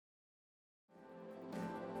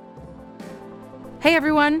Hey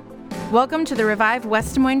everyone, welcome to the Revive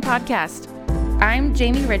West Des Moines podcast. I'm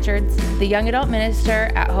Jamie Richards, the young adult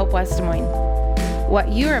minister at Hope West Des Moines. What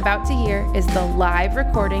you are about to hear is the live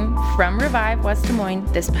recording from Revive West Des Moines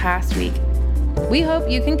this past week. We hope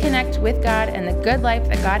you can connect with God and the good life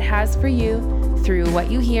that God has for you through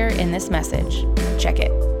what you hear in this message. Check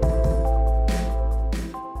it.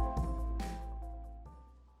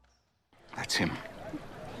 That's him.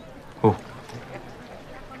 Who?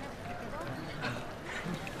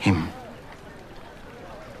 Him.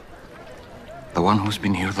 The one who's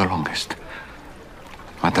been here the longest.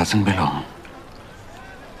 But doesn't belong.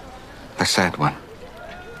 The sad one.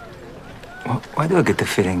 Why do I get the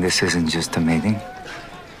feeling this isn't just a meeting?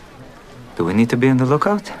 Do we need to be on the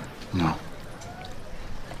lookout? No.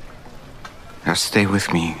 Just stay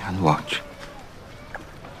with me and watch.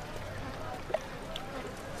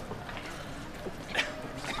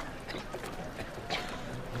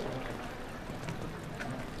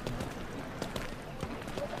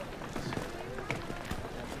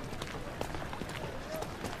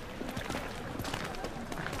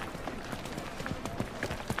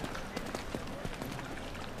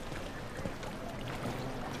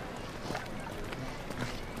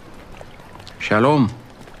 Shalom.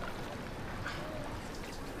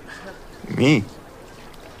 Me?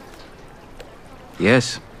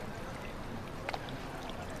 Yes.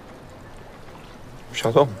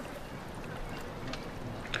 Shalom.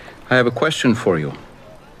 I have a question for you.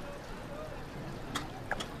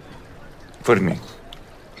 For me.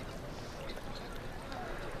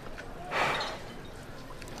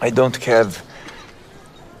 I don't have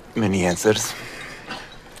many answers,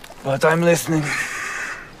 but I'm listening.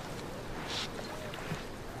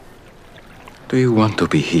 Do you want to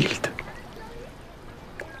be healed?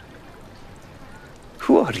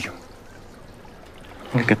 Who are you?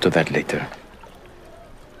 We'll get to that later.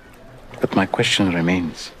 But my question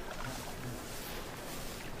remains.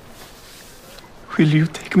 Will you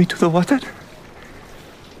take me to the water?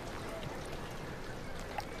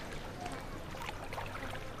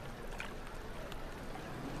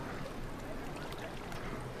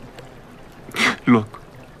 Look,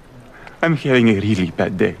 I'm having a really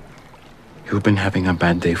bad day. You've been having a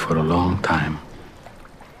bad day for a long time.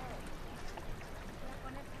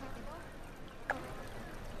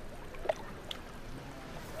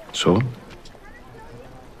 So?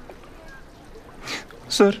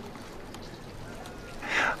 Sir,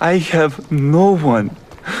 I have no one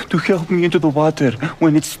to help me into the water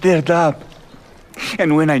when it's stirred up.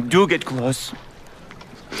 And when I do get close,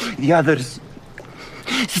 the others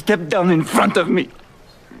step down in front of me.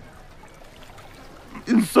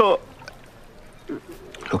 And so...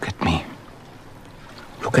 Look at me.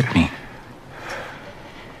 Look at me.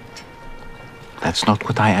 That's not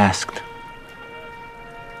what I asked.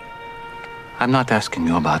 I'm not asking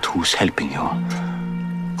you about who's helping you,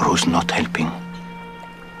 or who's not helping,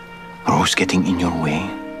 or who's getting in your way.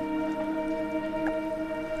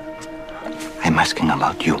 I'm asking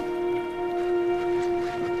about you.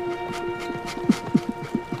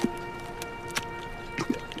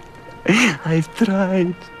 I've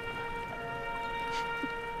tried.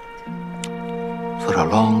 For a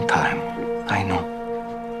long time, I know.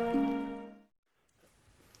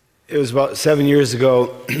 It was about 7 years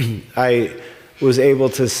ago, I was able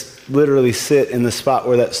to literally sit in the spot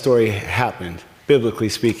where that story happened, biblically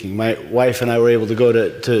speaking. My wife and I were able to go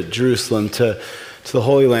to Jerusalem, to the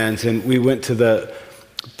Holy Lands, and we went to the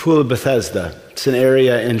Pool of Bethesda. It's an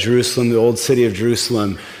area in Jerusalem, the old city of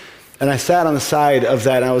Jerusalem. And I sat on the side of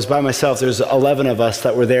that, and I was by myself. There's 11 of us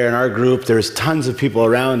that were there in our group. There's tons of people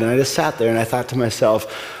around, and I just sat there, and I thought to myself,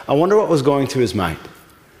 I wonder what was going through his mind.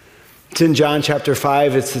 It's in John chapter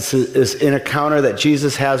 5. It's an encounter that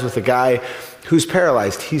Jesus has with a guy who's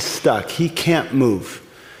paralyzed. He's stuck. He can't move.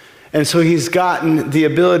 And so he's gotten the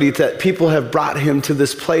ability that people have brought him to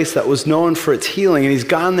this place that was known for its healing, and he's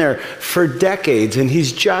gone there for decades, and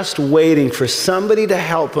he's just waiting for somebody to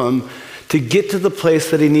help him to get to the place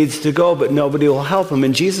that he needs to go, but nobody will help him.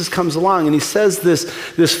 And Jesus comes along and he says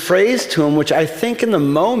this phrase to him, which I think in the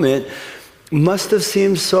moment must have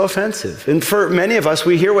seemed so offensive. And for many of us,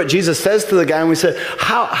 we hear what Jesus says to the guy and we say,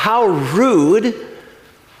 how rude,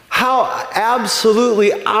 how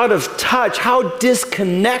absolutely out of touch, how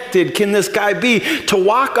disconnected can this guy be to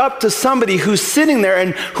walk up to somebody who's sitting there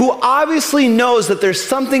and who obviously knows that there's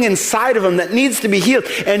something inside of him that needs to be healed.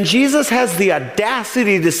 And Jesus has the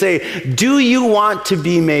audacity to say, do you want to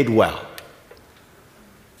be made well?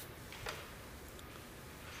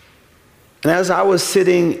 And as I was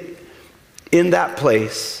sitting in that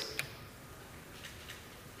place,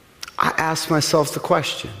 I asked myself the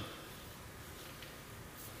question,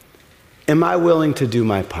 Am I willing to do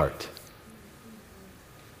my part?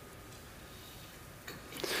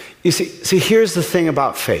 You see, here's the thing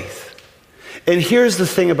about faith. And here's the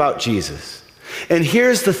thing about Jesus. And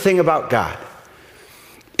here's the thing about God.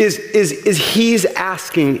 Is he's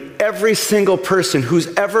asking every single person who's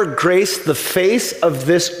ever graced the face of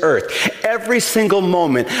this earth, every single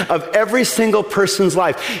moment of every single person's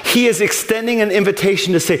life, he is extending an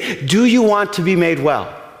invitation to say, do you want to be made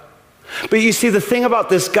well? But you see, the thing about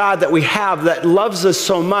this God that we have that loves us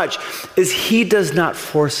so much is he does not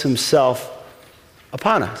force himself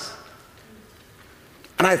upon us.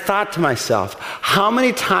 And I thought to myself, how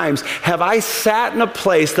many times have I sat in a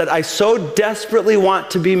place that I so desperately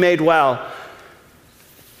want to be made well,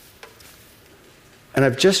 and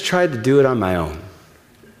I've just tried to do it on my own?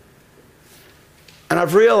 And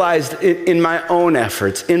I've realized in my own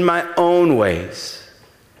efforts, in my own ways,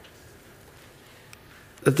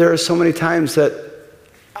 that there are so many times that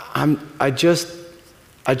I just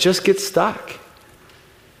get stuck.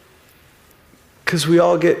 Because we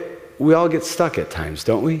all get stuck at times,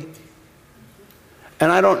 don't we?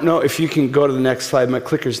 And I don't know if you can go to the next slide. My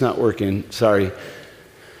clicker's not working, sorry.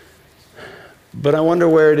 But I wonder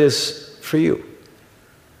where it is for you.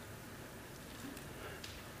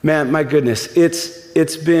 Man, my goodness,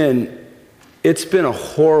 it's been a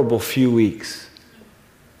horrible few weeks.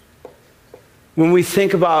 When we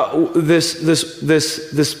think about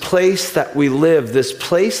this place that we live, this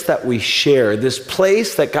place that we share, this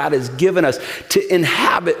place that God has given us to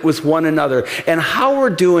inhabit with one another, and how we're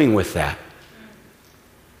doing with that.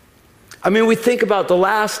 I mean, we think about the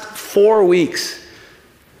last 4 weeks.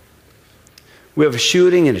 We have a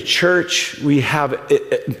shooting in a church. We have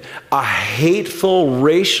a hateful,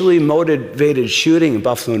 racially motivated shooting in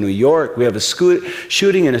Buffalo, New York. We have a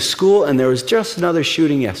shooting in a school, and there was just another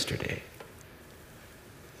shooting yesterday.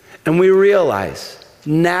 And we realize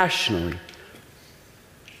nationally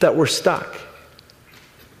that we're stuck.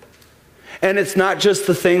 And it's not just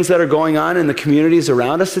the things that are going on in the communities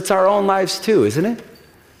around us, it's our own lives too, isn't it?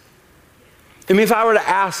 I mean, if I were to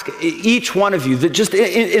ask each one of you, that just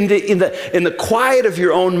in the quiet of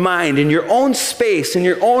your own mind, in your own space, in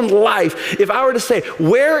your own life, if I were to say,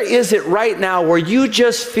 where is it right now where you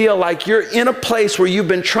just feel like you're in a place where you've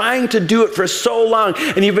been trying to do it for so long,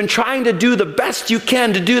 and you've been trying to do the best you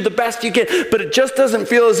can, but it just doesn't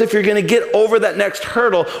feel as if you're going to get over that next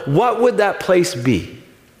hurdle, what would that place be?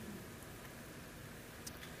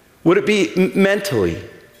 Would it be mentally?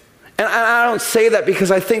 And I don't say that because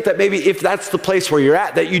I think that maybe if that's the place where you're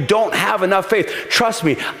at, that you don't have enough faith. Trust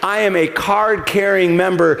me, I am a card-carrying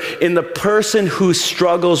member in the person who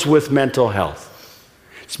struggles with mental health.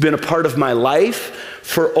 It's been a part of my life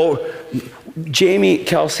Jamie,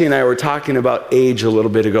 Kelsey, and I were talking about age a little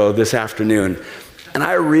bit ago this afternoon, and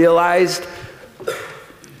I realized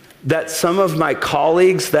that some of my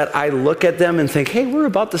colleagues that I look at them and think, hey, we're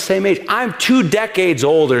about the same age. I'm 2 decades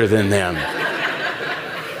older than them.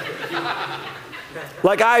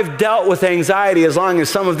 Like I've dealt with anxiety as long as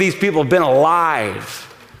some of these people have been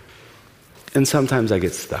alive. And sometimes I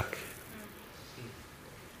get stuck.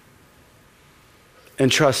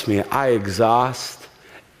 And trust me, I exhaust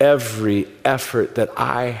every effort that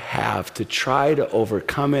I have to try to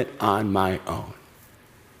overcome it on my own.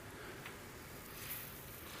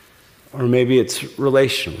 Or maybe it's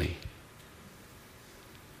relationally.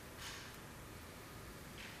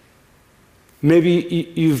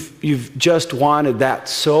 Maybe you've just wanted that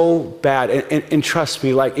so bad. And trust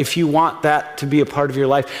me, like if you want that to be a part of your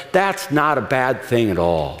life, that's not a bad thing at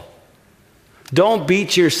all. Don't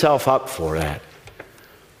beat yourself up for that.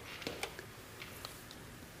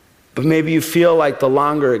 But maybe you feel like the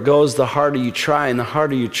longer it goes, the harder you try, and the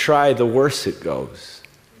harder you try, the worse it goes.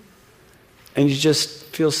 And you just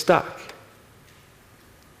feel stuck.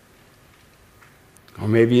 Or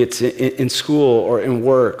maybe it's in school or in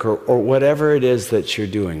work or whatever it is that you're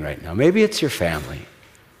doing right now. Maybe it's your family.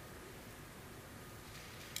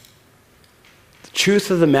 The truth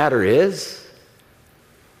of the matter is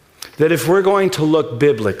that if we're going to look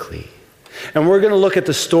biblically, and we're going to look at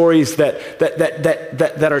the stories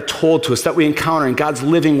that are told to us, that we encounter in God's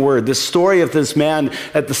living word, this story of this man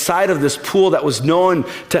at the side of this pool that was known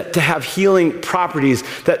to have healing properties,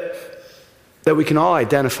 that we can all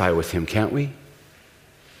identify with him, can't we?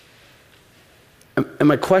 And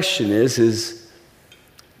my question is,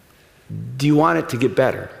 do you want it to get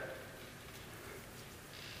better?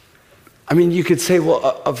 I mean, you could say,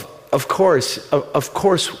 well, of course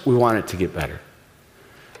we want it to get better.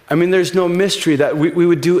 I mean, there's no mystery that we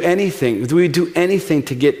would do anything. We would do anything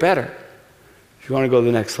to get better. If you want to go to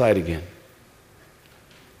the next slide again.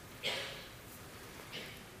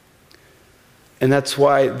 And that's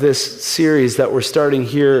why this series that we're starting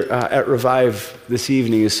here at Revive this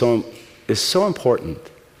evening is so important.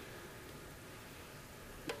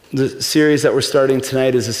 The series that we're starting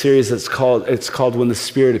tonight is a series that's called When the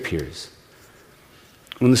Spirit Appears.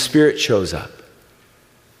 When the Spirit shows up.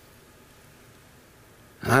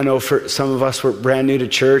 And I know for some of us, we're brand new to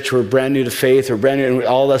church, we're brand new to faith, we're brand new, and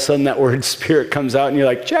all of a sudden that word Spirit comes out and you're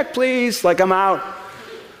like, check please, like I'm out.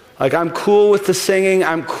 Like I'm cool with the singing,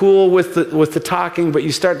 I'm cool with the talking, but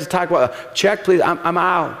you start to talk about, check please, I'm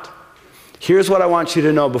out. Here's what I want you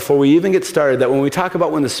to know before we even get started, that when we talk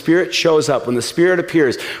about when the Spirit shows up, when the Spirit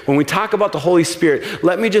appears, when we talk about the Holy Spirit,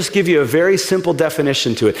 let me just give you a very simple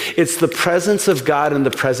definition to it. It's the presence of God in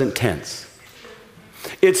the present tense.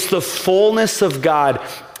 It's the fullness of God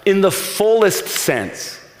in the fullest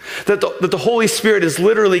sense. That the Holy Spirit is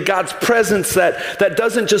literally God's presence that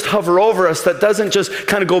doesn't just hover over us, that doesn't just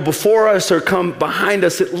kind of go before us or come behind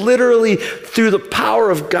us. It literally, through the power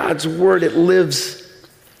of God's Word, it lives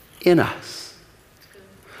in us.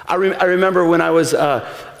 I remember when I was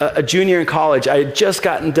a junior in college, I had just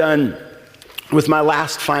gotten done with my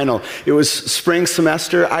last final. It was spring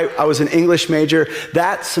semester. I was an English major.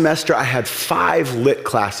 That semester I had 5 lit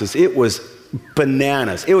classes. It was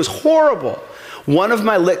bananas. It was horrible. One of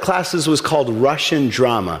my lit classes was called Russian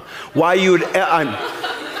drama. Why you would...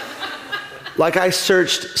 Like I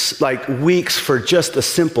searched like weeks for just a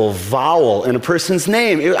simple vowel in a person's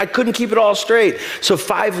name. I couldn't keep it all straight. So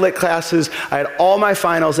 5 lit classes, I had all my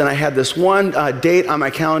finals, and I had this one date on my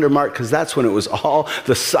calendar marked because that's when it was all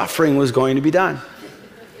the suffering was going to be done.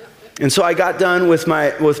 And so I got done with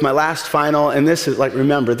my last final, and this is like,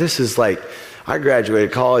 remember, this is like, I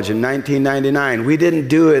graduated college in 1999. We didn't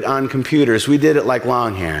do it on computers. We did it like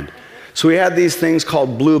longhand. So we had these things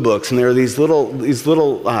called blue books, and there were these little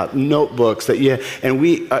notebooks and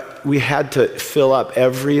we had to fill up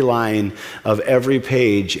every line of every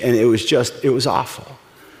page, and it was awful.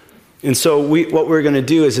 And so what we're going to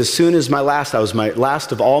do is, as soon as I was my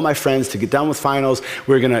last of all my friends to get done with finals,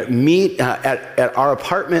 we're going to meet at our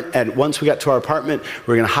apartment. And once we got to our apartment,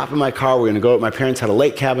 we're going to hop in my car. We're going to go. My parents had a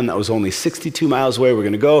lake cabin that was only 62 miles away. We're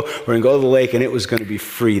going to go to the lake, and it was going to be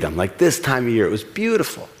freedom. Like this time of year, it was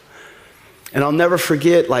beautiful. And I'll never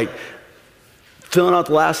forget, like, filling out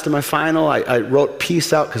the last of my final. I wrote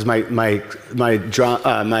peace out because my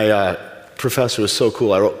professor was so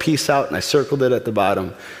cool. I wrote peace out, and I circled it at the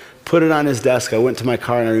bottom, put it on his desk. I went to my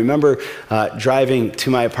car, and I remember driving to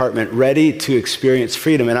my apartment ready to experience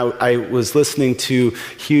freedom. And I was listening to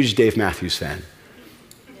huge Dave Matthews fan.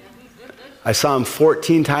 I saw him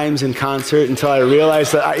 14 times in concert until I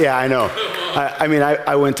realized that, I know.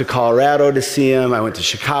 I went to Colorado to see him. I went to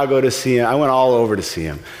Chicago to see him. I went all over to see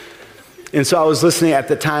him. And so I was listening. At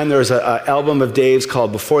the time, there was an album of Dave's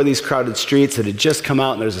called Before These Crowded Streets that had just come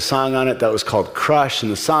out, and there's a song on it that was called Crush.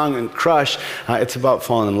 And the song in Crush, it's about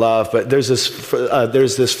falling in love. But there's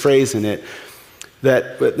this phrase in it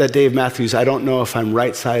that Dave Matthews, I don't know if I'm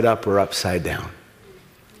right side up or upside down.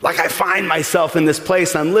 Like I find myself in this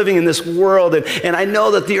place, I'm living in this world, and I know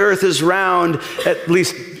that the earth is round, at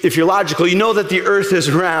least if you're logical, you know that the earth is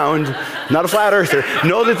round, not a flat earther,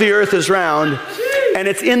 know that the earth is round, and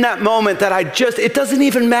it's in that moment that it doesn't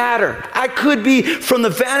even matter. I could be, from the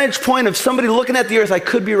vantage point of somebody looking at the earth, I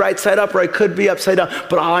could be right side up or I could be upside down,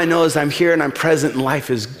 but all I know is I'm here and I'm present and life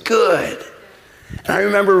is good. And I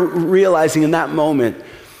remember realizing in that moment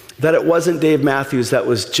that it wasn't Dave Matthews that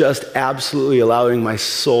was just absolutely allowing my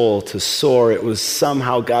soul to soar. It was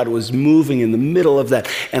somehow God was moving in the middle of that,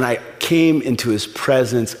 and I came into his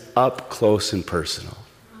presence up close and personal.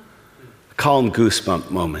 I call them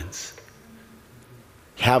goosebump moments.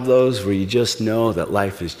 Have those where you just know that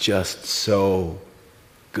life is just so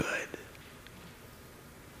good.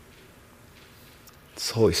 It's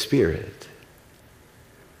the Holy Spirit.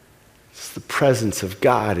 It's the presence of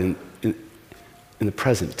God in the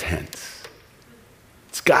present tense.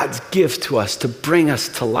 It's God's gift to us to bring us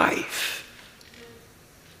to life.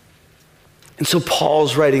 And so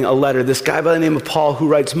Paul's writing a letter. This guy by the name of Paul, who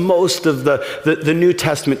writes most of the New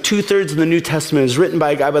Testament, 2/3 of the New Testament is written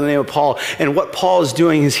by a guy by the name of Paul. And what Paul is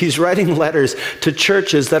doing is he's writing letters to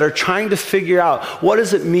churches that are trying to figure out, what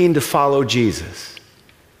does it mean to follow Jesus?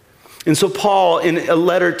 And so Paul, in a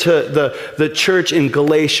letter to the church in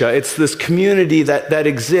Galatia, it's this community that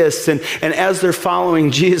exists, and as they're following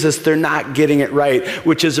Jesus, they're not getting it right,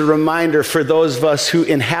 which is a reminder for those of us who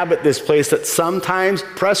inhabit this place that sometimes,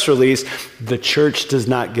 press release, the church does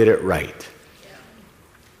not get it right.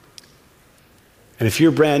 And if you're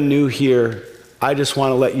brand new here, I just want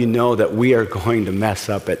to let you know that we are going to mess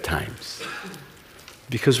up at times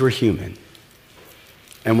because we're human.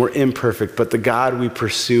 And we're imperfect, but the God we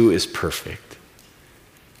pursue is perfect.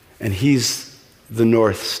 And he's the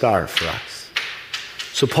North Star for us.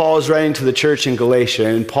 So Paul is writing to the church in Galatia,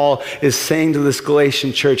 and Paul is saying to this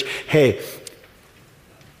Galatian church, hey,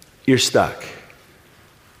 you're stuck.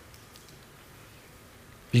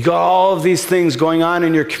 You got all of these things going on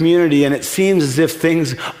in your community, and it seems as if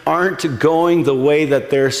things aren't going the way that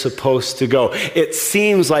they're supposed to go. It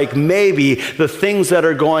seems like maybe the things that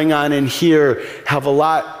are going on in here have a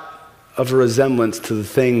lot of a resemblance to the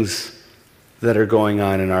things that are going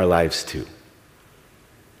on in our lives too.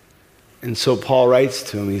 And so Paul writes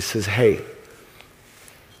to him, he says, hey,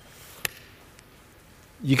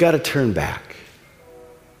 you got to turn back.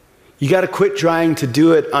 You got to quit trying to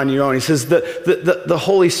do it on your own. He says the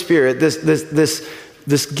Holy Spirit,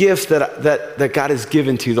 this gift that God has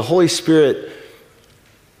given to you, the Holy Spirit,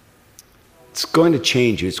 it's going to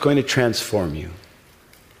change you. It's going to transform you.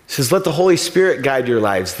 He says, let the Holy Spirit guide your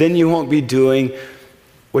lives. Then you won't be doing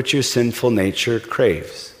what your sinful nature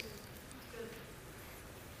craves.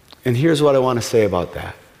 And here's what I want to say about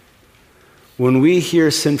that. When we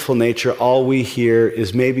hear sinful nature, all we hear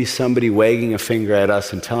is maybe somebody wagging a finger at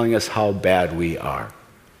us and telling us how bad we are.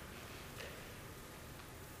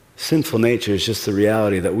 Sinful nature is just the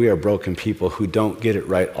reality that we are broken people who don't get it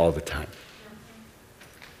right all the time.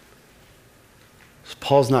 So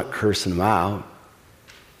Paul's not cursing them out.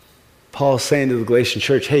 Paul's saying to the Galatian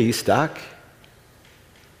church, hey, you stuck?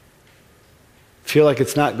 Feel like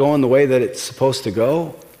it's not going the way that it's supposed to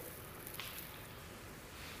go?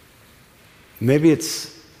 Maybe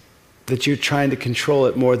it's that you're trying to control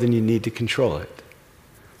it more than you need to control it.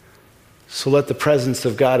 So let the presence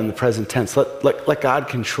of God in the present tense, let God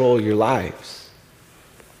control your lives.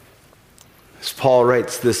 As Paul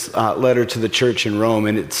writes this letter to the church in Rome,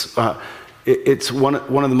 and it's one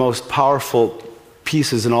of the most powerful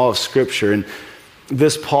pieces in all of Scripture. And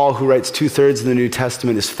this Paul, who writes 2/3 of the New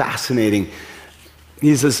Testament, is fascinating.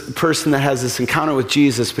 He's this person that has this encounter with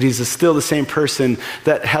Jesus, but he's still the same person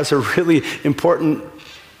that has a really important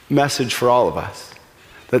message for all of us.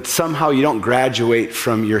 That somehow you don't graduate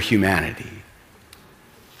from your humanity.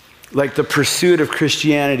 Like the pursuit of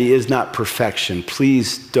Christianity is not perfection.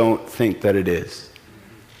 Please don't think that it is.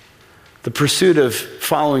 The pursuit of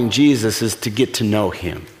following Jesus is to get to know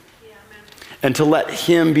him. And to let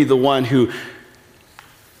him be the one who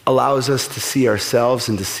allows us to see ourselves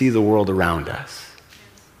and to see the world around us.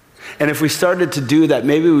 And if we started to do that,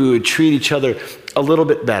 maybe we would treat each other a little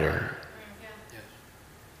bit better.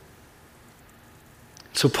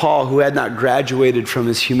 So Paul, who had not graduated from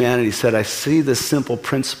his humanity, said, I see this simple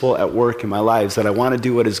principle at work in my lives, that I want to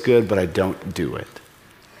do what is good, but I don't do it.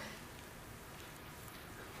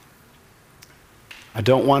 I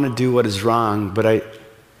don't want to do what is wrong, but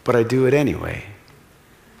I do it anyway.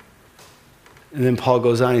 And then Paul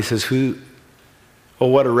goes on, he says, oh,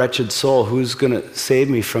 what a wretched soul. Who's going to save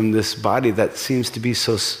me from this body that seems to be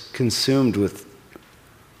so consumed with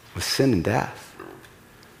sin and death?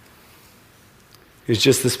 It was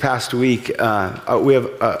just this past week. We have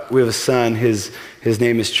a son. His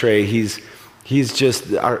name is Trey. He's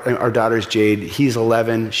just, our daughter's Jade. He's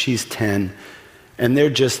 11. She's 10. And they're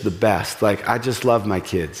just the best. Like, I just love my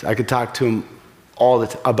kids. I could talk to them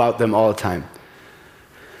about them all the time.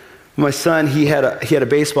 My son, he had a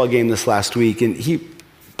baseball game this last week, and he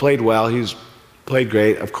played well. He played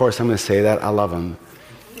great. Of course, I'm going to say that. I love him.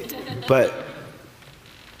 But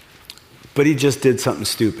he just did something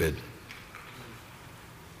stupid.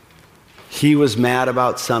 He was mad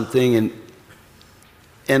about something,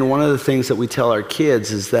 and one of the things that we tell our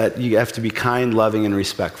kids is that you have to be kind, loving, and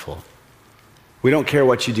respectful. We don't care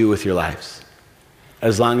what you do with your lives,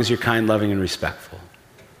 as long as you're kind, loving, and respectful.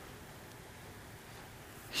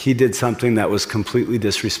 He did something that was completely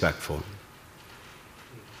disrespectful.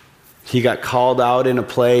 He got called out in a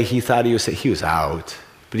play. He thought he was out.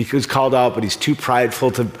 But he was called out, but he's too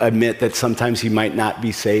prideful to admit that sometimes he might not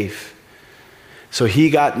be safe. So he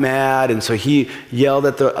got mad, and so he yelled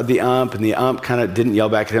at the ump, and the ump kind of didn't yell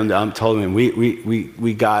back at him. The ump told him,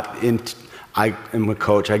 we got into, I am a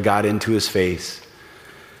coach, I got into his face.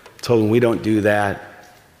 Told him, we don't do that.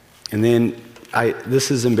 And then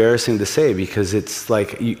this is embarrassing to say, because it's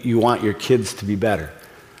like you want your kids to be better.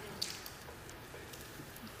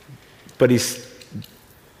 But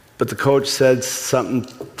the coach said something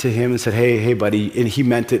to him and said, hey, buddy, and he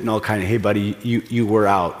meant it in all kind of, hey, buddy, you were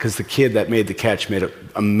out, because the kid that made the catch made an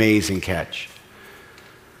amazing catch.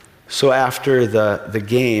 So after the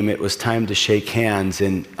game, it was time to shake hands,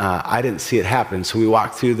 and I didn't see it happen. So we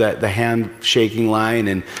walked through the handshaking line,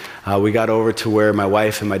 and we got over to where my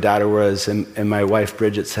wife and my daughter was, and my wife,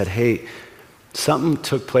 Bridget, said, hey, something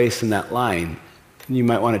took place in that line, and you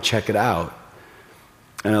might want to check it out.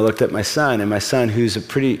 And I looked at my son, and my son, who's a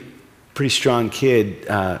pretty strong kid,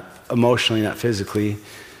 emotionally, not physically,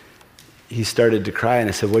 he started to cry, and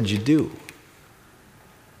I said, "What'd you do?"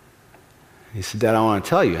 He said, "Dad, I want to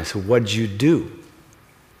tell you." I said, "What'd you do?"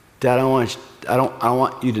 "Dad, I don't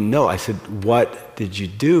want you to know." I said, "What did you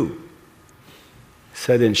do?" He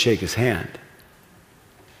said, "I didn't shake his hand."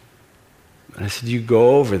 And I said, "You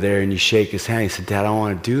go over there and you shake his hand." He said, "Dad, I don't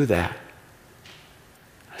want to do that."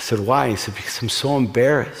 I said, "Why?" He said, "Because I'm so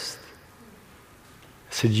embarrassed."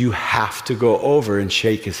 I said, "You have to go over and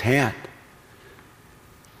shake his hand."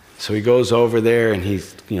 So he goes over there, and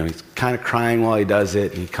he's kind of crying while he does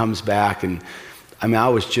it, and he comes back, and I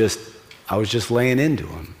was just laying into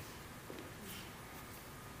him.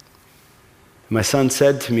 My son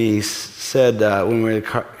said to me, when we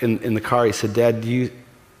were in the car, he said, "Dad, do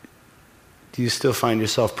you still find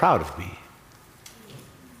yourself proud of me?"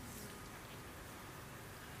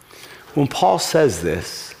 When Paul says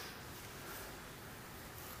this,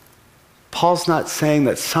 Paul's not saying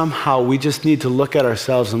that somehow we just need to look at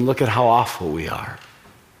ourselves and look at how awful we are.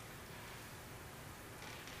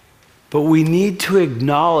 But we need to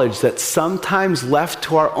acknowledge that sometimes left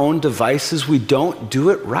to our own devices, we don't do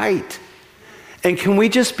it right. And can we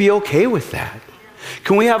just be okay with that?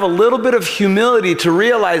 Can we have a little bit of humility to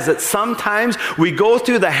realize that sometimes we go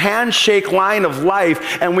through the handshake line of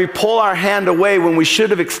life and we pull our hand away when we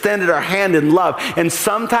should have extended our hand in love. And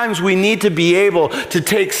sometimes we need to be able to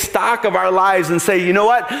take stock of our lives and say, "You know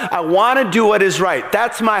what? I want to do what is right.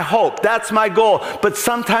 That's my hope. That's my goal. But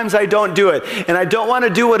sometimes I don't do it. And I don't want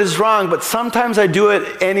to do what is wrong, but sometimes I do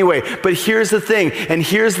it anyway." But here's the thing, and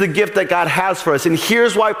here's the gift that God has for us. And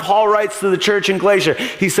here's why Paul writes to the church in Galatia.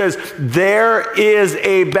 He says, there is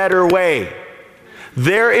a better way.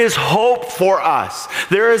 There is hope for us.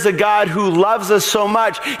 There is a God who loves us so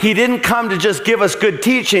much. He didn't come to just give us good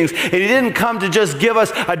teachings, and he didn't come to just give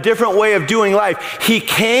us a different way of doing life. He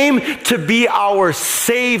came to be our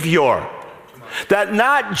Savior. That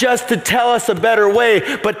not just to tell us a better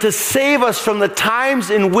way, but to save us from the times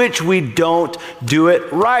in which we don't do it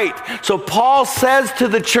right. So Paul says to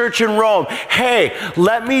the church in Rome, "Hey,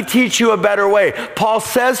 let me teach you a better way." Paul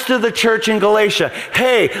says to the church in Galatia,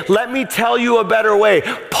 "Hey, let me tell you a better way."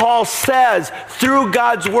 Paul says through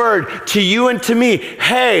God's word to you and to me,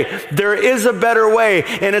 "Hey, there is a better way,"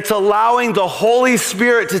 and it's allowing the Holy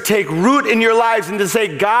Spirit to take root in your lives and to say,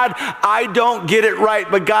 "God, I don't get it right,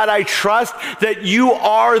 but God, I trust that you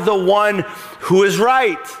are the one who is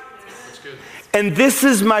right." And this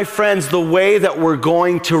is, my friends, the way that we're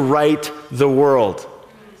going to right the world.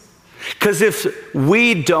 Because if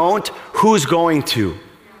we don't, who's going to?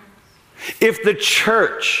 If the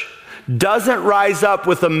church doesn't rise up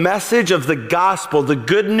with a message of the gospel, the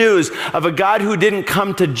good news of a God who didn't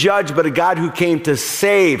come to judge, but a God who came to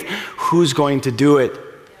save, who's going to do it?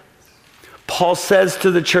 Paul says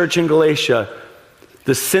to the church in Galatia,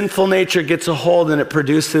 the sinful nature gets a hold and it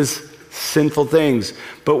produces sinful things.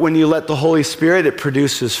 But when you let the Holy Spirit, it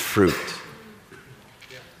produces fruit.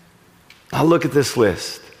 Now look at this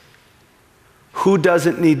list. Who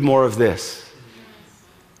doesn't need more of this?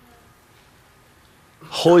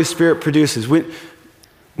 Holy Spirit produces.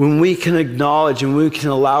 When we can acknowledge and we can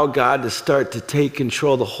allow God to start to take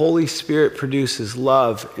control, the Holy Spirit produces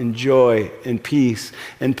love and joy and peace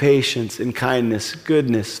and patience and kindness,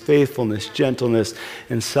 goodness, faithfulness, gentleness,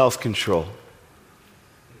 and self-control.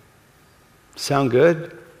 Sound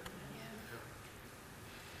good?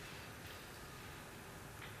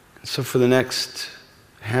 So for the next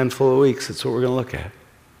handful of weeks, that's what we're going to look at.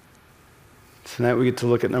 Tonight we get to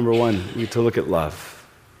look at number one. We get to look at love.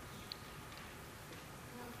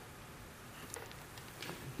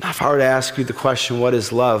 Now, if I were to ask you the question, what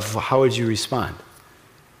is love? How would you respond?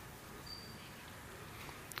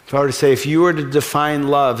 If I were to say, if you were to define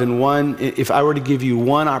love if I were to give you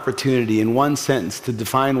one opportunity in one sentence to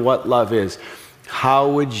define what love is, how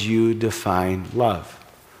would you define love?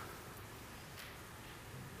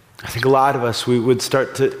 I think a lot of us, we would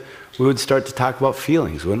start to talk about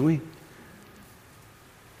feelings, wouldn't we?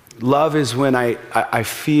 Love is when I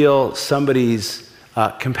feel somebody's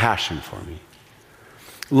compassion for me.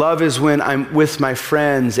 Love is when I'm with my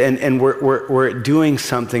friends and we're doing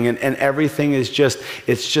something and everything is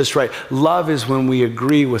just right. Love is when we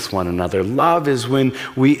agree with one another. Love is when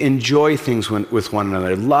we enjoy things with one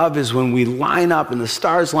another. Love is when we line up and the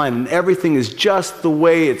stars line and everything is just the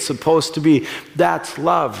way it's supposed to be. That's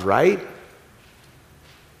love, right?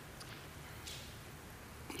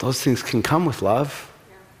 Those things can come with love,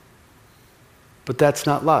 but that's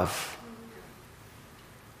not love.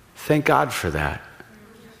 Thank God for that.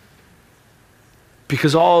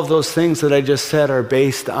 Because all of those things that I just said are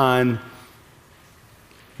based on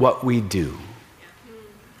what we do.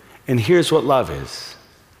 And here's what love is.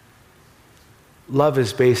 Love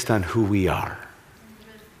is based on who we are.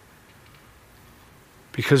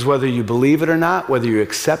 Because whether you believe it or not, whether you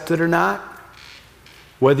accept it or not,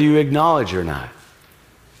 whether you acknowledge it or not,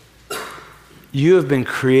 you have been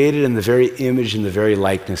created in the very image and the very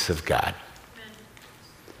likeness of God.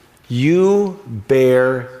 You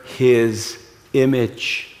bear his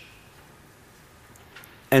image.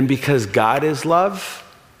 And because God is love,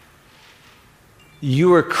 you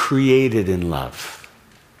were created in love.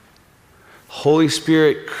 Holy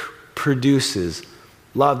Spirit produces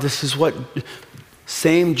love. This is what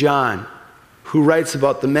same John, who writes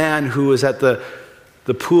about the man who was at the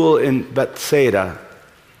pool in Bethsaida,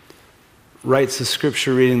 writes the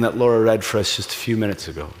scripture reading that Laura read for us just a few minutes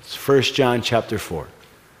ago. It's 1 John chapter 4.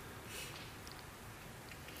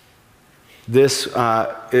 This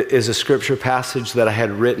is a scripture passage that I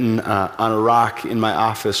had written on a rock in my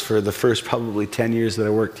office for the first probably 10 years that I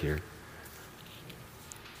worked here.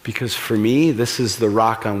 Because for me, this is the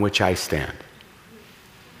rock on which I stand.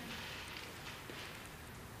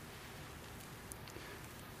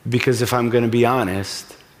 Because if I'm going to be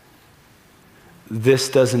honest, this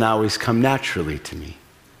doesn't always come naturally to me.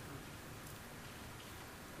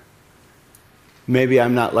 Maybe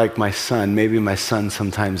I'm not like my son. Maybe my son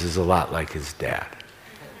sometimes is a lot like his dad.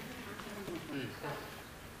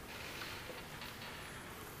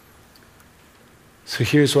 So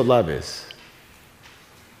here's what love is.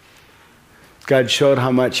 God showed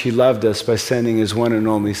how much he loved us by sending his one and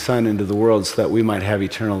only Son into the world so that we might have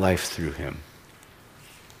eternal life through him.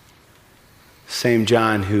 Same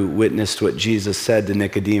John who witnessed what Jesus said to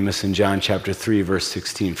Nicodemus in John chapter 3, verse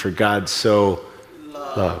 16. For God so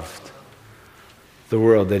loved the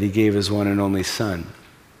world that he gave his one and only Son,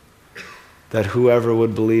 that whoever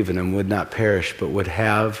would believe in him would not perish but would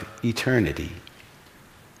have eternity.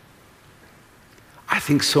 I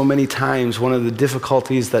think so many times one of the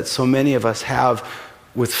difficulties that so many of us have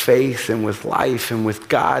with faith and with life and with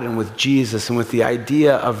God and with Jesus and with the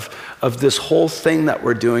idea of this whole thing that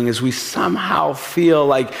we're doing is we somehow feel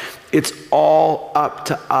like it's all up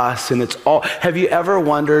to us and it's all... Have you ever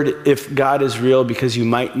wondered if God is real because you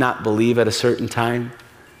might not believe at a certain time?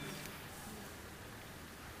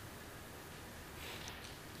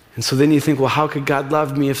 And so then you think, well, how could God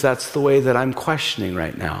love me if that's the way that I'm questioning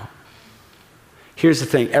right now? Here's the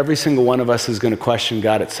thing, every single one of us is going to question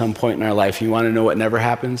God at some point in our life. You want to know what never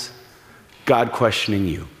happens? God questioning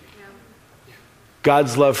you.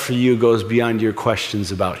 God's love for you goes beyond your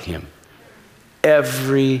questions about him.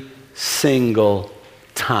 Every single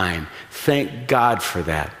time. Thank God for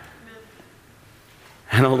that.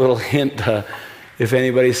 And a little hint, if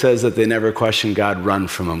anybody says that they never question God, run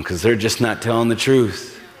from them because they're just not telling the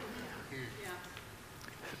truth.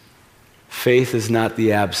 Faith is not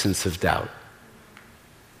the absence of doubt.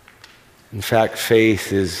 In fact,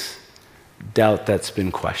 faith is doubt that's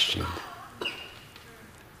been questioned.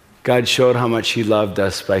 God showed how much he loved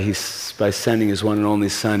us by sending his one and only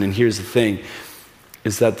Son. And here's the thing,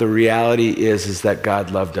 is that the reality is that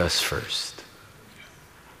God loved us first.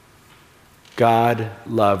 God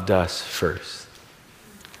loved us first.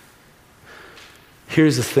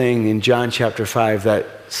 Here's the thing, in John chapter 5,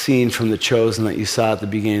 that scene from The Chosen that you saw at the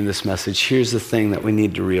beginning of this message, here's the thing that we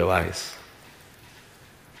need to realize.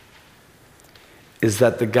 Is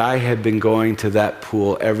that the guy had been going to that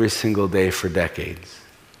pool every single day for decades.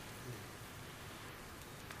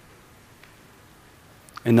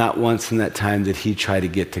 And not once in that time did he try to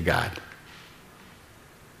get to God.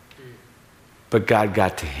 But God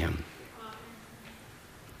got to him.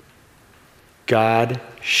 God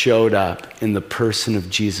showed up in the person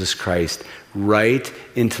of Jesus Christ right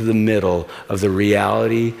into the middle of the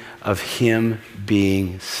reality of him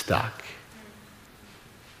being stuck.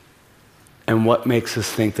 And what makes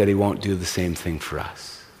us think that he won't do the same thing for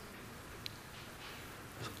us?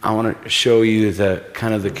 I want to show you the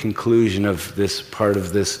kind of the conclusion of this part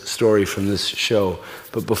of this story from this show.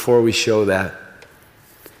 But before we show that,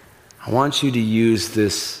 I want you to use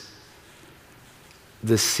this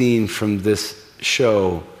scene from this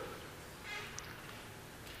show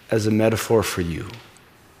as a metaphor for you.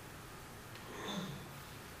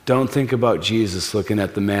 Don't think about Jesus looking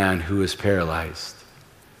at the man who is paralyzed.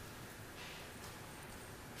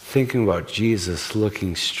 Thinking about Jesus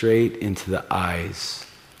looking straight into the eyes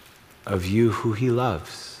of you who he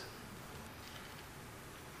loves.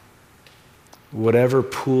 Whatever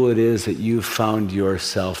pool it is that you've found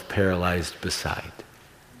yourself paralyzed beside.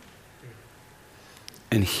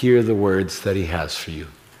 And hear the words that he has for you.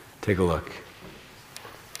 Take a look.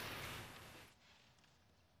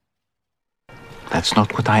 That's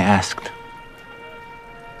not what I asked.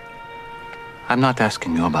 I'm not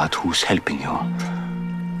asking you about who's helping you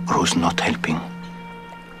or who's not helping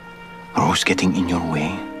or who's getting in your way.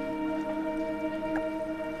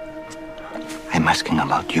 I'm asking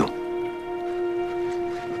about you.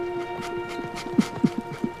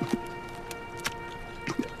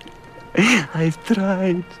 I've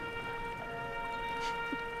tried.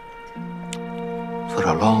 For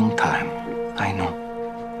a long time, I know.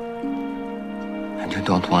 And you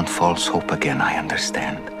don't want false hope again, I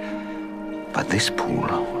understand. But this pool,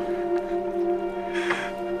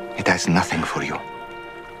 it has nothing for you.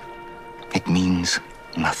 It means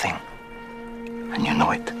nothing. And you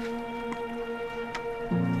know it.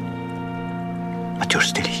 But you're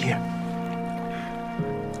still here.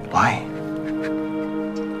 Why?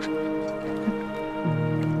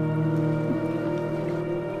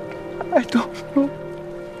 I don't know.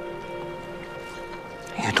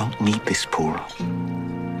 You don't need this pool.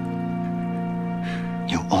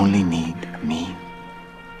 You only need me.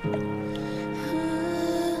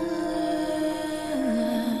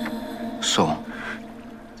 So,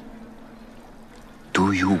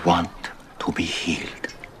 do you want to be healed?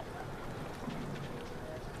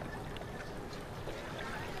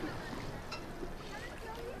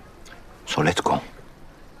 So let's go.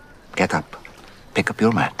 Get up, pick up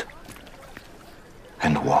your mat,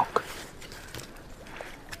 and walk.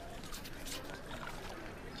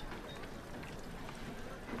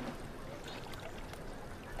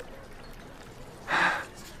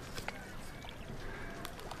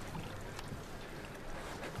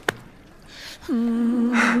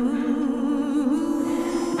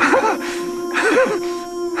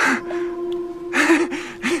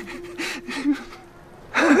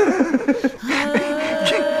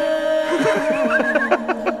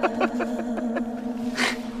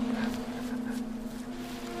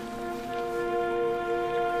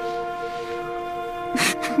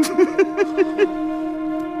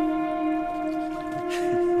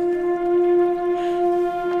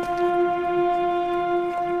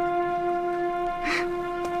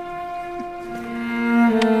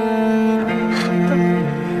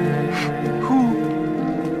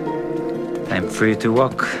 I'm free to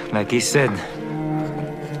walk, like he said.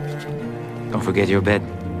 Don't forget your bed.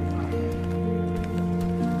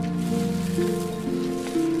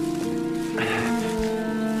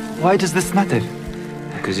 Why does this matter?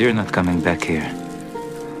 Because you're not coming back here.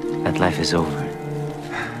 That life is over.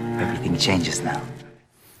 Everything changes now.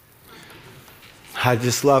 I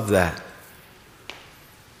just love that.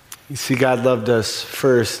 You see, God loved us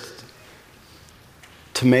first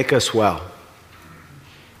to make us well,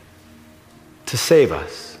 to save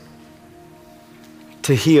us,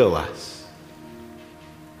 to heal us.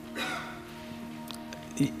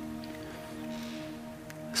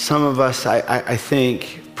 Some of us, I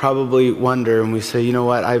think, probably wonder and we say, you know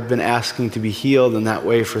what, I've been asking to be healed in that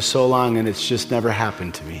way for so long and it's just never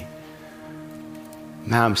happened to me.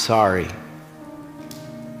 Man, I'm sorry.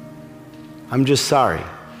 I'm just sorry.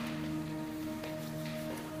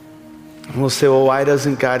 And we'll say, well, why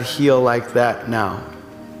doesn't God heal like that now?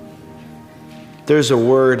 There's a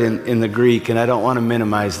word in the Greek, and I don't want to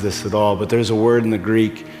minimize this at all, but there's a word in the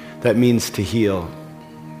Greek that means to heal.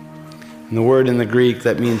 And the word in the Greek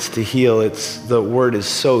that means to heal, the word is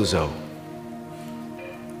sozo.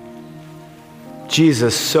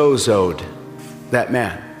 Jesus sozoed that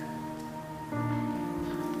man.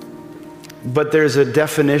 But there's a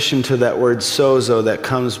definition to that word sozo that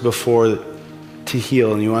comes before to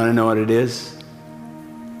heal, and you want to know what it is?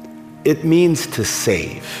 It means to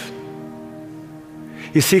save.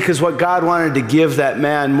 You see, because what God wanted to give that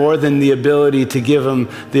man more than the ability to give him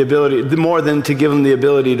the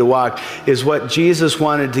ability to walk, is what Jesus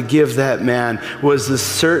wanted to give that man was the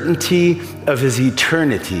certainty of his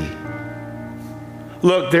eternity.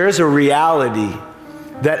 Look, there's a reality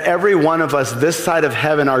that every one of us this side of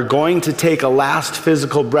heaven are going to take a last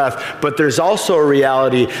physical breath, but there's also a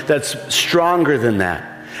reality that's stronger than that.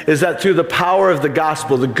 Is that through the power of the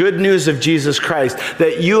gospel, the good news of Jesus Christ,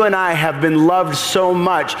 that you and I have been loved so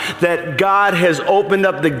much that God has opened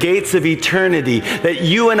up the gates of eternity, that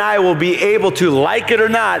you and I will be able to, like it or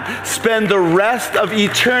not, spend the rest of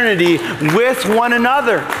eternity with one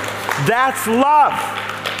another. That's love.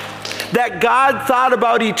 That God thought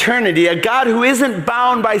about eternity, a God who isn't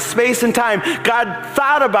bound by space and time. God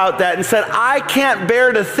thought about that and said, I can't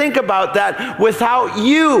bear to think about that without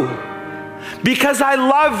you. Because I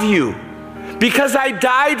love you, because I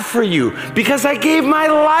died for you, because I gave my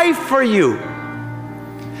life for you.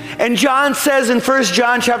 And John says in 1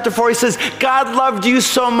 John chapter 4, he says, God loved you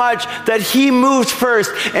so much that he moved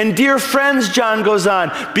first. And dear friends, John goes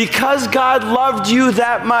on, because God loved you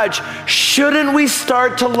that much, shouldn't we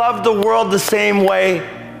start to love the world the same way?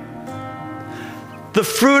 The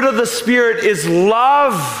fruit of the Spirit is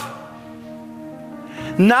love.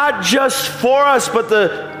 Not just for us, but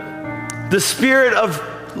the Spirit of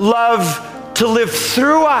love to live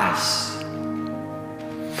through us.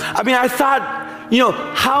 I mean, I thought,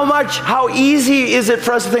 how easy is it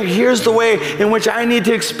for us to think, here's the way in which I need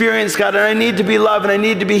to experience God, and I need to be loved, and I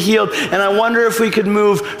need to be healed, and I wonder if we could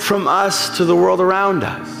move from us to the world around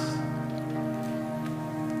us.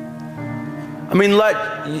 I mean,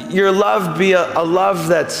 let your love be a love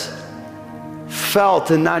that's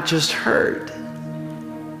felt and not just heard.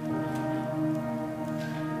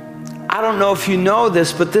 I don't know if you know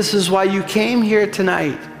this, but this is why you came here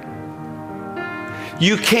tonight.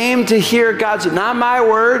 You came to hear God's, not my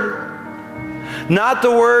word, not the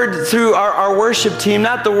word through our worship team,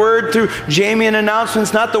 not the word through Jamie and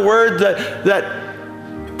announcements, not the word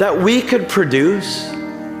that we could produce.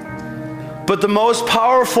 But the most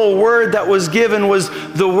powerful word that was given was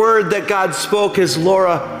the word that God spoke as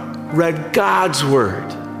Laura read God's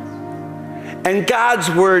word. And God's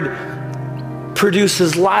word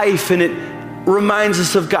produces life, and it reminds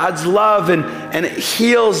us of God's love, and it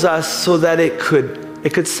heals us so that it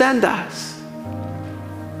could send us.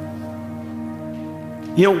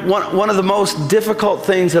 One of the most difficult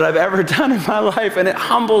things that I've ever done in my life, and it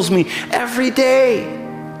humbles me every day,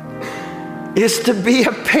 is to be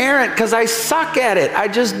a parent, because I suck at it. I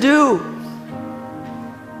just do.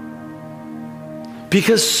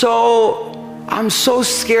 Because I'm so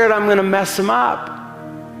scared I'm going to mess them up.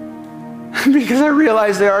 Because I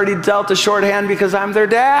realize they already dealt a shorthand because I'm their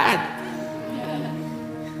dad.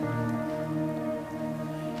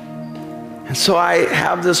 And so I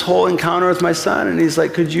have this whole encounter with my son, and he's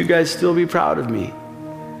like, could you guys still be proud of me?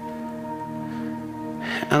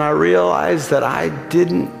 And I realized that I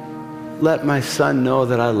didn't let my son know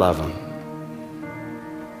that I love him.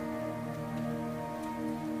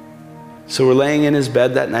 So we're laying in his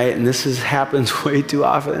bed that night, and this happens way too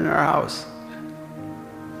often in our house.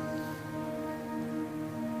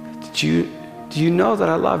 Do you know that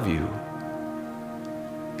I love you?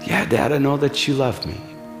 Yeah, Dad, I know that you love me.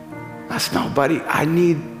 No, buddy, I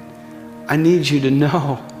need you to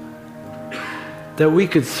know that we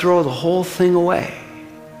could throw the whole thing away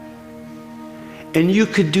and you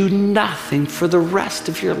could do nothing for the rest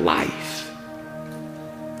of your life,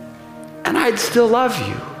 and I'd still love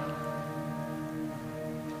you.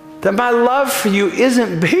 That my love for you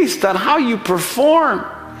isn't based on how you perform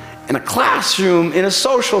in a classroom, in a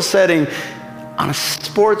social setting, on a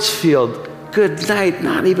sports field. Good night,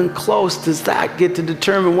 not even close does that get to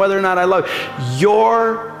determine whether or not I love you.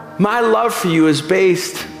 My love for you is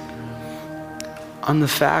based on the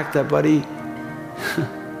fact that, buddy,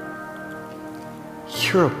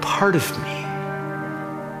 you're a part of me.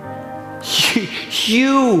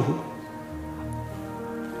 You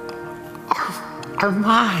are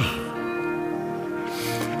mine.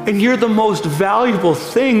 And you're the most valuable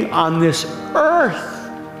thing on this earth.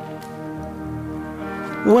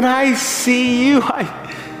 When I see you, I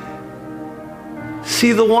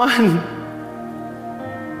see the one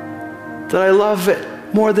that I love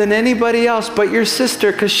more than anybody else but your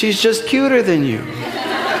sister, because she's just cuter than you.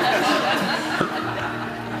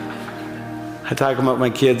 I talk about my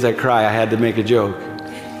kids, I cry. I had to make a joke.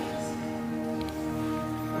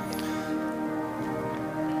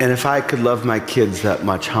 And if I could love my kids that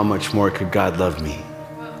much, how much more could God love me?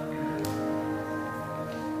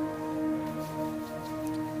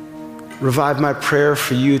 Revive, my prayer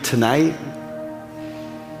for you tonight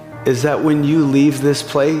is that when you leave this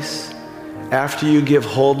place, after you give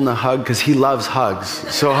Holden a hug, because he loves hugs,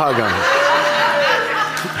 so hug him.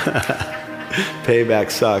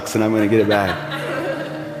 Payback sucks, and I'm going to get it back.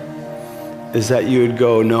 Is that you would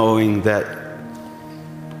go knowing that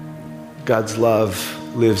God's love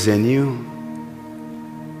lives in you,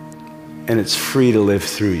 and it's free to live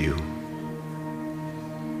through you.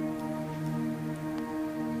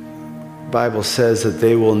 The Bible says that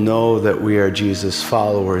they will know that we are Jesus'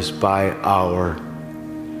 followers by our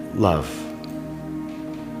love.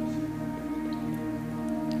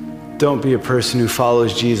 Don't be a person who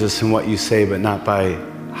follows Jesus in what you say, but not by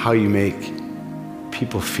how you make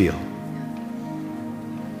people feel.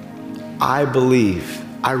 I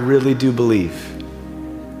really do believe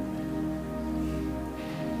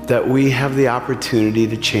that we have the opportunity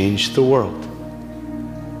to change the world,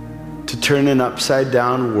 to turn an upside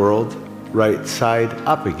down world right side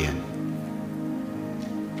up again.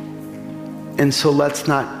 And so let's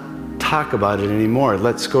not talk about it anymore.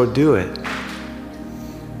 Let's go do it.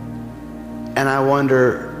 And I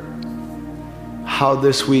wonder how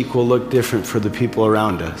this week will look different for the people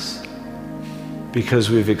around us because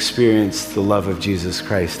we've experienced the love of Jesus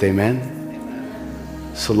Christ.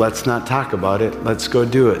 Amen? So let's not talk about it. Let's go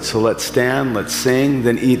do it. So let's stand, let's sing,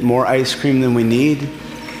 then eat more ice cream than we need,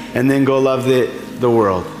 and then go love the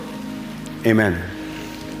world. Amen.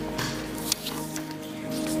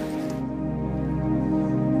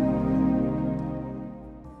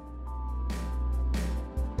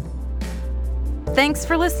 Thanks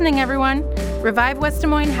for listening, everyone. Revive West Des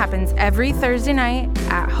Moines happens every Thursday night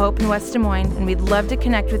at Hope in West Des Moines, and we'd love to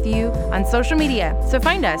connect with you on social media. So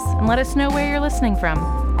find us and let us know where you're listening from.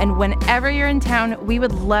 And whenever you're in town, we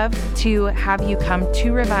would love to have you come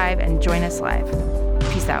to Revive and join us live.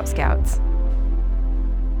 Peace out, Scouts.